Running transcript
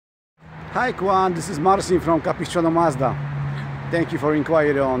Hi Quan, this is Marcin from CapoMazda. Thank you for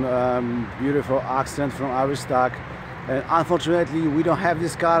inquiry on beautiful accent from our stock. Unfortunately, we don't have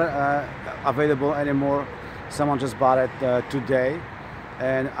this car available anymore. Someone just bought it today.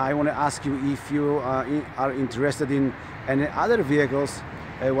 And I want to ask you if you are interested in any other vehicles,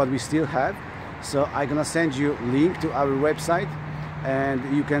 what we still have. So I'm gonna send you a link to our website, and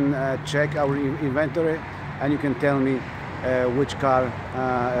you can check our inventory, and you can tell me which car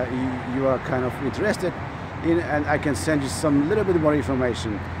you are kind of interested in, and I can send you some little bit more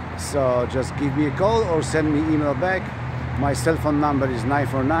information. So just give me a call or send me email back. My cell phone number is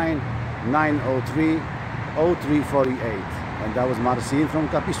 949-903-0348. And that was Marcin from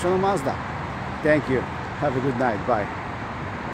CapoMazda. Thank you. Have a good night. Bye.